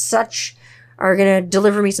candles and such are going to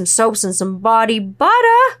deliver me some soaps and some body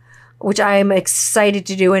butter, which I'm excited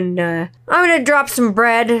to do. And I'm going to drop some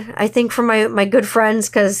bread, I think, for my good friends,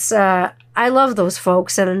 because I love those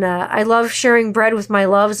folks. And I love sharing bread with my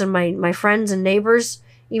loves and my friends and neighbors,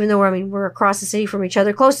 even though we're across the city from each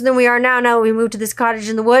other, closer than we are now that we moved to this cottage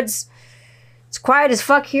in the woods. It's quiet as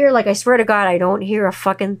fuck here. Like, I swear to God, I don't hear a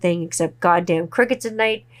fucking thing except goddamn crickets at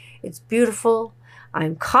night. It's beautiful.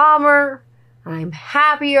 I'm calmer. I'm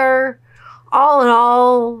happier. All in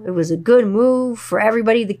all, it was a good move for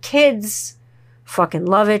everybody. The kids fucking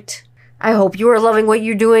love it. I hope you are loving what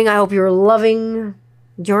you're doing. I hope you're loving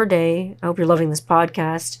your day. I hope you're loving this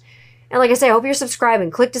podcast. And like I say, I hope you're subscribing.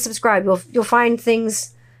 Click to subscribe. You'll find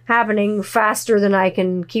things happening faster than I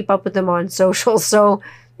can keep up with them on social. So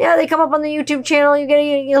yeah, they come up on the YouTube channel. You get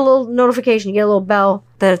a little notification. You get a little bell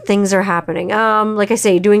that things are happening. Like I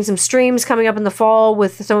say, doing some streams coming up in the fall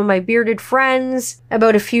with some of my bearded friends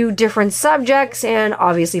about a few different subjects, and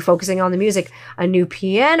obviously focusing on the music. A new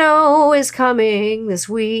piano is coming this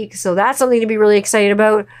week, so that's something to be really excited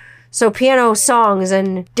about. So piano songs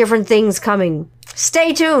and different things coming.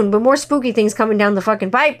 Stay tuned, but more spooky things coming down the fucking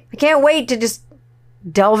pipe. I can't wait to just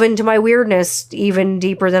delve into my weirdness even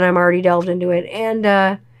deeper than I'm already delved into it.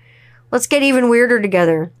 And let's get even weirder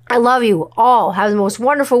together. I love you all. Have the most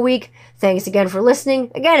wonderful week. Thanks again for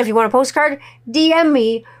listening. Again, if you want a postcard, DM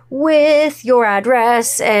me with your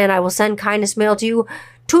address and I will send kindness mail to you.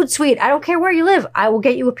 Toot sweet. I don't care where you live. I will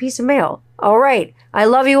get you a piece of mail. All right. I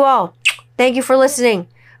love you all. Thank you for listening.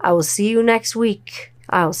 I will see you next week.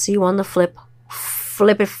 I'll see you on the flip.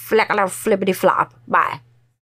 Flippity flop. Bye.